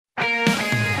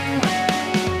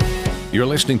You're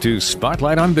listening to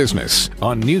Spotlight on Business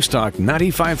on Newstalk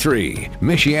 95.3,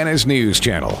 Michiana's news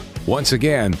channel. Once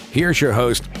again, here's your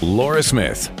host, Laura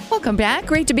Smith. Welcome back.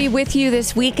 Great to be with you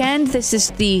this weekend. This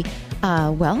is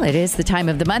it is the time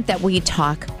of the month that we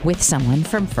talk with someone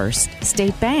from First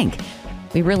State Bank.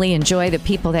 We really enjoy the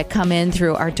people that come in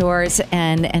through our doors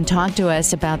and talk to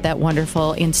us about that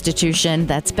wonderful institution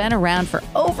that's been around for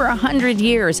over 100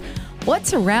 years.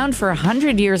 What's around for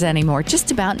 100 years anymore?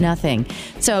 Just about nothing.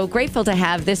 So grateful to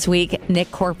have this week Nick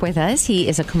Corp with us. He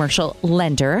is a commercial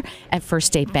lender at First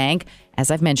State Bank. As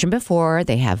I've mentioned before,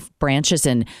 they have branches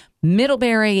in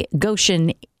Middlebury,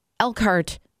 Goshen,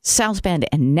 Elkhart, South Bend,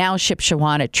 and now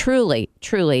Shipshewana. Truly,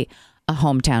 truly a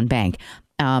hometown bank.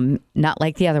 Not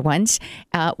like the other ones,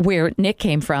 where Nick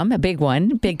came from, a big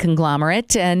one, big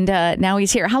conglomerate, and now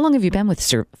he's here. How long have you been with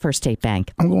First State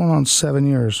Bank? I'm going on 7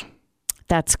 years.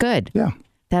 That's good. Yeah.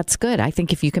 That's good. I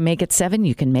think if you can make it 7,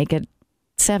 you can make it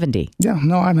 70. Yeah,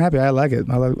 no, I'm happy. I like it.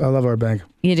 I love our bank.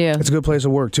 You do? It's a good place to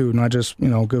work, too. Not just,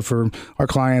 good for our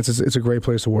clients. It's a great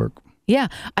place to work. Yeah.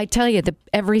 I tell you,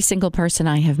 every single person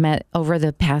I have met over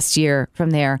the past year from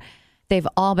there, they've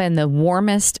all been the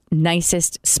warmest,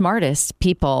 nicest, smartest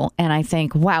people. And I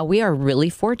think, wow, we are really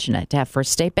fortunate to have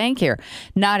First State Bank here.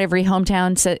 Not every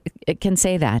hometown can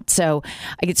say that. So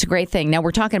it's a great thing. Now,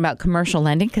 we're talking about commercial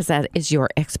lending because that is your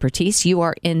expertise. You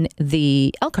are in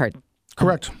the Elkhart.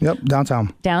 Correct. Yep.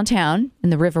 Downtown. Downtown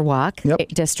in the Riverwalk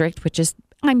district, which is,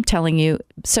 I'm telling you,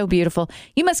 so beautiful.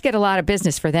 You must get a lot of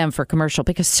business for them for commercial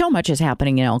because so much is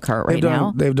happening in Elkhart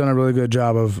now. They've done a really good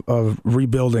job of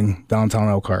rebuilding downtown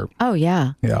Elkhart. Oh,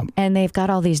 yeah. Yeah. And they've got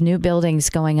all these new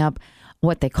buildings going up,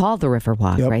 what they call the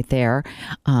Riverwalk right there.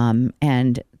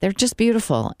 And they're just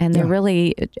beautiful. And they're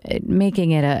really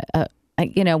making it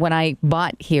when I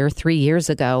bought here 3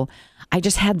 years ago, I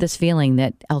just had this feeling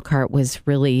that Elkhart was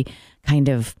really kind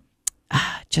of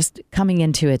just coming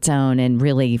into its own and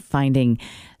really finding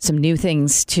some new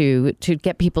things to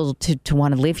get people to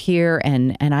want to live here.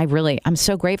 And I'm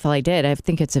so grateful I did. I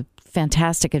think it's a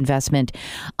fantastic investment.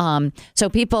 So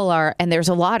people and there's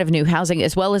a lot of new housing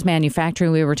as well as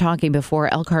manufacturing. We were talking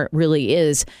before, Elkhart really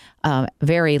is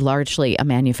very largely a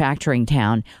manufacturing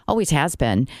town, always has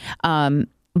been.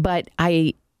 But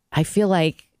I feel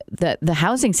like the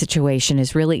housing situation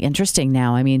is really interesting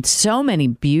now. I mean, so many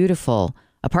beautiful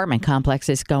apartment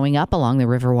complexes going up along the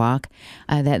Riverwalk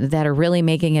that are really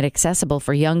making it accessible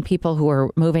for young people who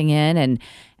are moving in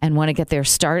and want to get their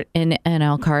start in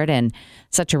Elkhart and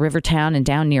such a river town and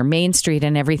down near Main Street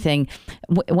and everything.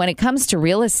 When it comes to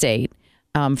real estate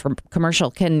from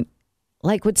commercial,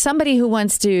 would somebody who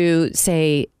wants to,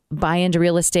 say, buy into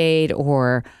real estate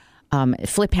or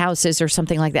flip houses or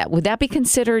something like that, would that be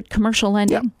considered commercial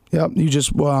lending? Yep. You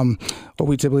just, what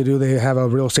we typically do, they have a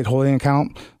real estate holding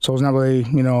account. So it's not really,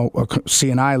 a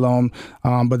C&I loan,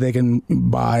 but they can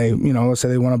buy, let's say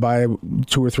they want to buy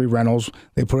 2 or 3 rentals.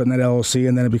 They put it in that LLC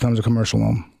and then it becomes a commercial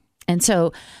loan. And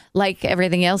so like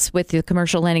everything else with the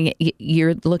commercial lending,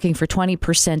 you're looking for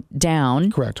 20%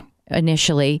 down. Correct.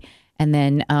 Initially. And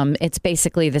then it's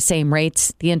basically the same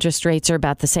rates. The interest rates are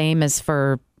about the same as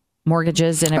for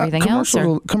mortgages and everything else?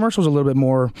 Commercial's a little bit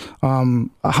more a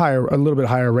little bit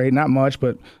higher rate, not much,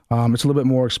 but it's a little bit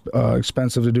more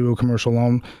expensive to do a commercial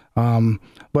loan.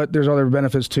 But there's other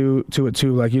benefits to it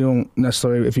too. Like you don't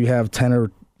necessarily, if you have 10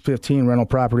 or 15 rental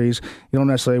properties, you don't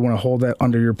necessarily want to hold that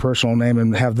under your personal name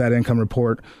and have that income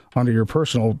report under your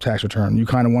personal tax return. You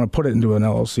kind of want to put it into an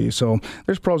LLC. So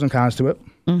there's pros and cons to it.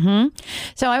 Mm-hmm.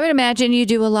 So I would imagine you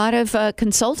do a lot of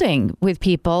consulting with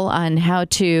people on how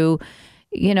to,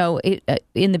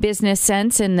 in the business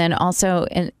sense, and then also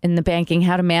in the banking,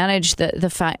 how to manage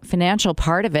the financial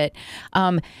part of it.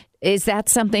 Is that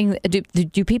something,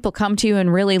 do people come to you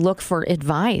and really look for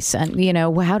advice? And,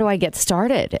 how do I get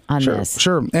started on this?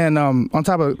 Sure. And on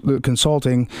top of the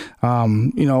consulting,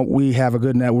 we have a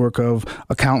good network of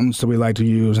accountants that we like to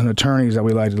use and attorneys that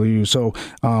we like to use. So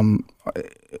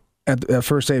at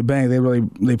First State Bank,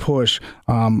 they push.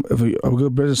 If a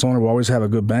good business owner will always have a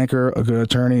good banker, a good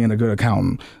attorney, and a good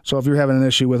accountant. So if you're having an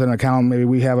issue with an accountant, maybe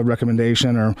we have a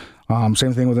recommendation, or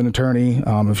same thing with an attorney.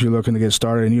 If you're looking to get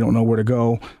started and you don't know where to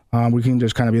go, we can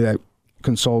just kind of be that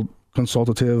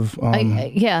consultative.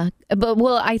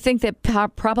 I think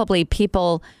that probably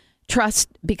people trust,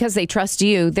 because they trust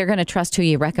you, they're going to trust who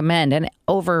you recommend. And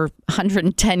over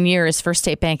 110 years, First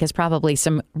State Bank has probably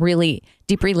some really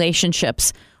deep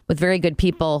relationships with very good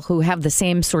people who have the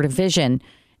same sort of vision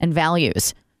and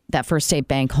values that First State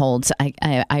Bank holds.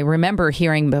 I remember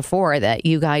hearing before that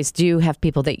you guys do have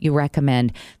people that you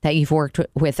recommend that you've worked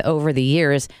with over the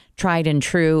years, tried and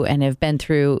true, and have been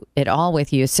through it all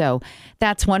with you. So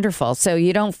that's wonderful. So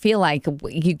you don't feel like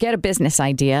you get a business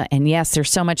idea, and yes,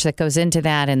 there's so much that goes into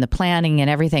that and the planning and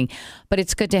everything, but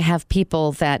it's good to have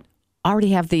people that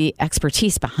already have the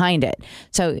expertise behind it.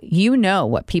 So you know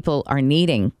what people are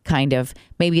needing, kind of,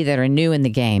 maybe that are new in the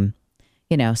game.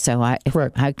 So if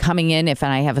I'm coming in, if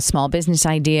I have a small business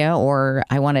idea or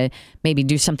I want to maybe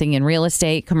do something in real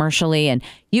estate commercially, and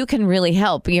you can really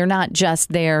help. You're not just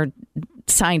there,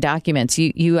 sign documents.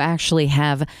 You actually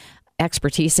have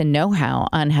expertise and know-how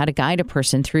on how to guide a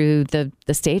person through the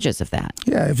stages of that.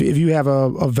 Yeah, if you have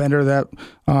a vendor that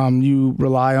you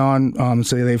rely on,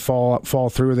 say they fall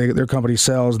through, their company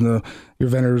sells, and your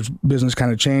vendor's business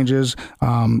kind of changes.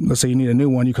 Let's say you need a new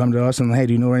one, you come to us and, hey,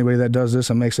 do you know anybody that does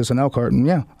this and makes this an Elkhart? And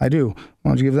yeah, I do.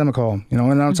 Why don't you give them a call? And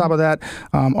on top of that,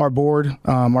 our board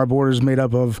is made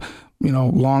up of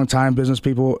long-time business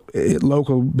people,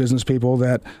 local business people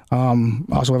that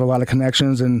also have a lot of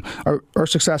connections and are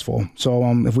successful. So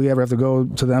if we ever have to go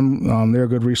to them, they're a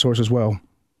good resource as well.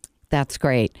 That's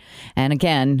great. And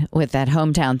again, with that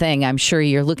hometown thing, I'm sure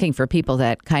you're looking for people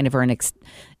that kind of are an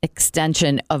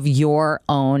extension of your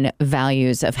own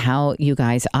values of how you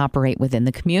guys operate within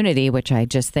the community, which I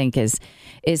just think is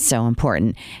so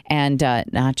important. And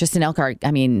not just in Elkhart.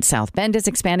 I mean, South Bend is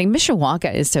expanding.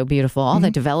 Mishawaka is so beautiful. All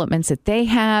the developments that they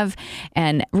have.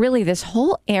 And really this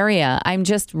whole area, I'm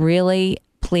just really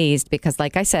pleased because,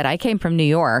 like I said, I came from New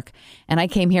York and I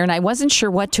came here and I wasn't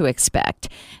sure what to expect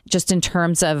just in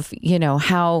terms of,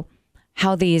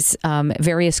 how these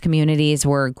various communities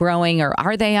were growing, or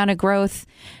are they on a growth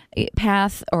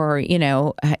path, or,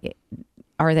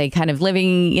 are they kind of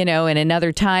living, in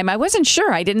another time? I wasn't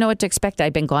sure. I didn't know what to expect.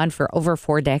 I've been gone for over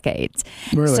 4 decades.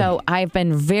 Really? So I've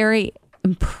been very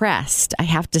impressed, I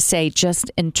have to say,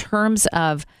 just in terms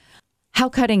of how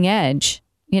cutting edge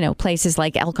places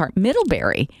like Elkhart,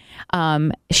 Middlebury,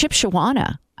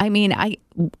 Shipshewana. I mean,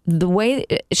 the way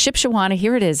Shipshewana,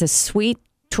 here it is, a sweet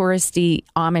touristy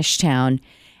Amish town,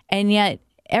 and yet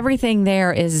everything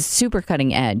there is super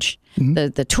cutting edge.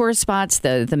 The tourist spots,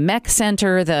 the mech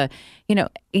center,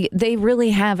 they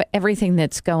really have everything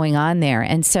that's going on there.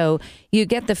 And so you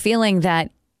get the feeling that,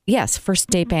 yes, First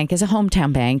State Bank is a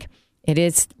hometown bank. It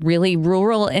is really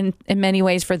rural in many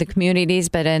ways for the communities,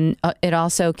 but it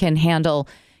also can handle,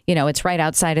 it's right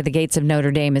outside of the gates of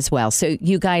Notre Dame as well. So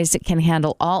you guys can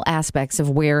handle all aspects of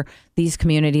where these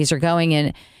communities are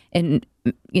going in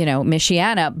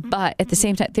Michiana. But at the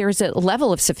same time, there's a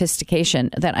level of sophistication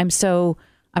that I'm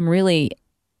really,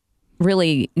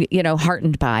 really,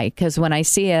 heartened by, because when I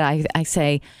see it, I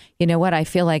say, you know what, I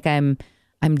feel like I'm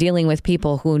dealing with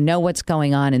people who know what's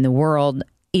going on in the world,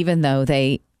 even though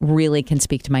they really can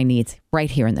speak to my needs right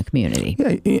here in the community. Yeah,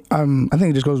 I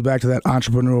think it just goes back to that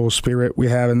entrepreneurial spirit we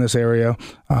have in this area.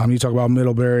 You talk about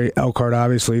Middlebury, Elkhart,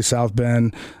 obviously, South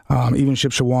Bend, even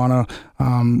Shipshewana.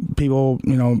 People,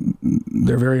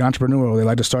 they're very entrepreneurial. They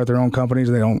like to start their own companies.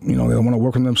 They don't want to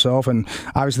work for themselves, and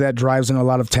obviously that drives in a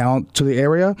lot of talent to the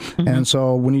area. And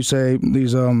so when you say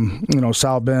these,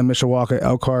 South Bend, Mishawaka,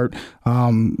 Elkhart,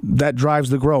 that drives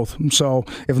the growth. So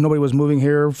if nobody was moving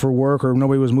here for work or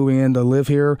nobody was moving in to live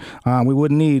here, we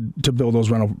wouldn't need to build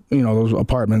those rental, those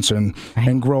apartments and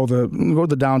grow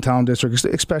the downtown district,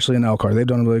 especially in Elkhart. They've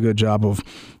done a really good job of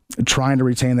trying to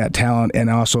retain that talent and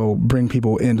also bring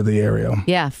people into the area.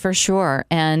 Yeah, for sure.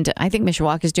 And I think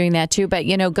Mishawaka is doing that too. But,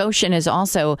 Goshen is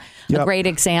also a great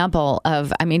example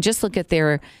of, just look at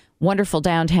their wonderful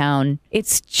downtown.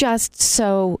 It's just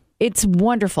it's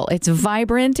wonderful. It's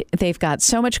vibrant. They've got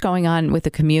so much going on with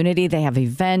the community. They have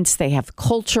events. They have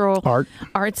cultural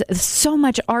arts. So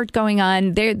much art going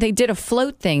on. They did a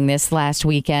float thing this last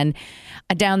weekend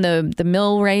down the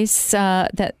mill race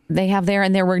that they have there,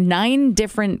 and there were 9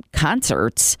 different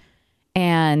concerts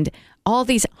and all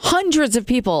these hundreds of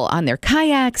people on their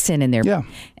kayaks and in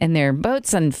their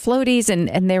boats and floaties,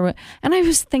 and I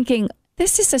was thinking,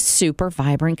 this is a super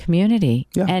vibrant community.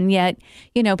 Yeah. And yet,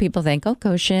 people think, oh,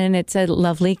 Goshen, it's a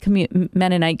lovely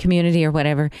Mennonite community or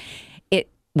whatever,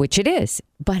 which it is.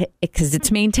 But because it's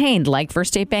maintained, like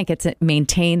First State Bank, it's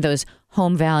maintained those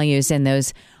home values and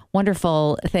those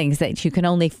wonderful things that you can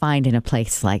only find in a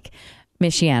place like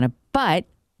Michiana. But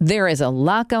there is a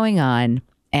lot going on.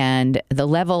 And the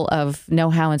level of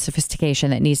know-how and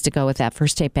sophistication that needs to go with that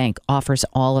First State Bank offers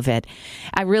all of it.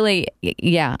 I'm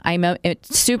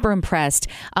super impressed.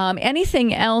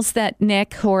 Anything else that, Nick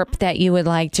Horp, that you would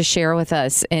like to share with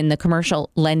us in the commercial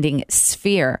lending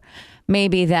sphere,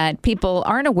 maybe that people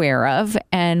aren't aware of,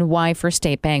 and why First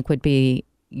State Bank would be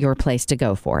your place to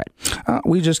go for it?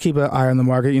 We just keep an eye on the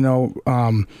market.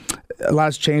 A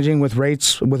lot's changing with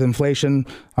rates, with inflation.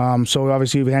 So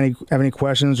obviously, if you have any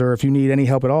questions or if you need any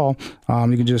help at all,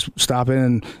 you can just stop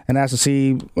in and ask to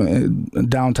see.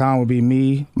 Downtown would be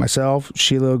me, myself,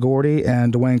 Sheila Gordy,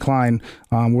 and Dwayne Klein.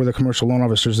 We're the commercial loan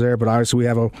officers there, but obviously we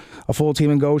have a full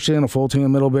team in Goshen, a full team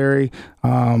in Middlebury,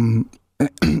 and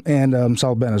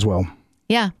South Bend as well.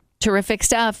 Yeah, terrific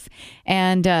stuff.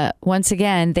 And once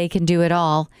again, they can do it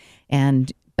all,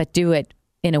 but do it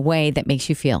in a way that makes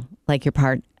you feel like you're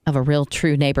part of a real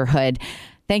true neighborhood.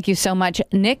 Thank you so much,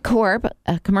 Nick Korb,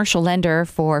 a commercial lender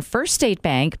for First State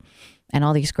Bank and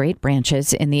all these great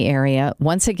branches in the area.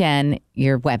 Once again,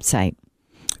 your website.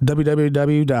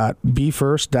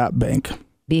 www.bfirst.bank.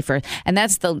 Be First. And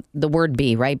that's the word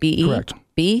B, right? B-E? Correct.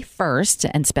 Be First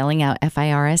and spelling out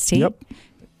F-I-R-S-T? Yep.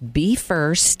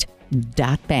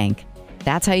 befirst.bank.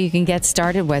 That's how you can get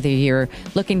started, whether you're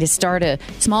looking to start a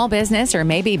small business or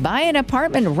maybe buy an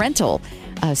apartment rental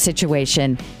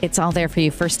situation. It's all there for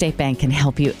you. First State Bank can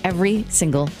help you every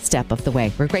single step of the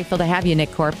way. We're grateful to have you,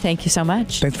 Nick Korb. Thank you so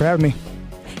much. Thanks for having me.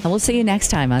 And we'll see you next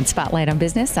time on Spotlight on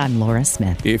Business. I'm Laura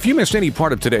Smith. If you missed any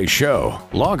part of today's show,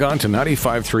 log on to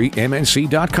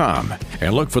 953mnc.com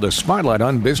and look for the Spotlight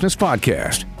on Business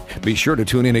podcast. Be sure to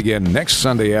tune in again next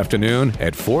Sunday afternoon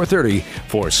at 4:30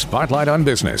 for Spotlight on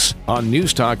Business on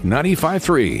News Talk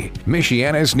 95.3,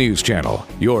 Michiana's news channel,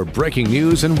 your breaking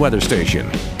news and weather station.